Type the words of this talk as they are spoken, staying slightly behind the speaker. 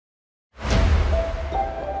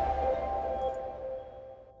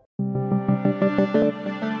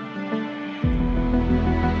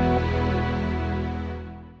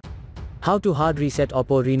How to hard reset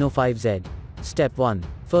Oppo Reno 5Z. Step 1.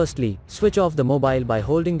 Firstly, switch off the mobile by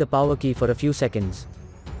holding the power key for a few seconds.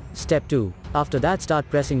 Step 2. After that, start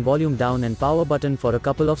pressing volume down and power button for a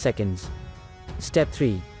couple of seconds. Step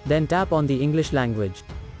 3. Then tap on the English language.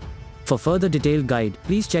 For further detailed guide,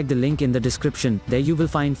 please check the link in the description. There you will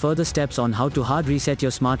find further steps on how to hard reset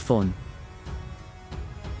your smartphone.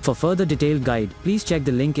 For further detailed guide, please check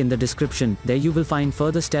the link in the description. There you will find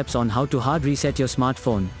further steps on how to hard reset your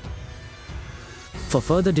smartphone. For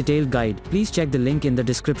further detailed guide, please check the link in the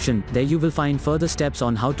description. There you will find further steps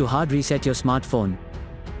on how to hard reset your smartphone.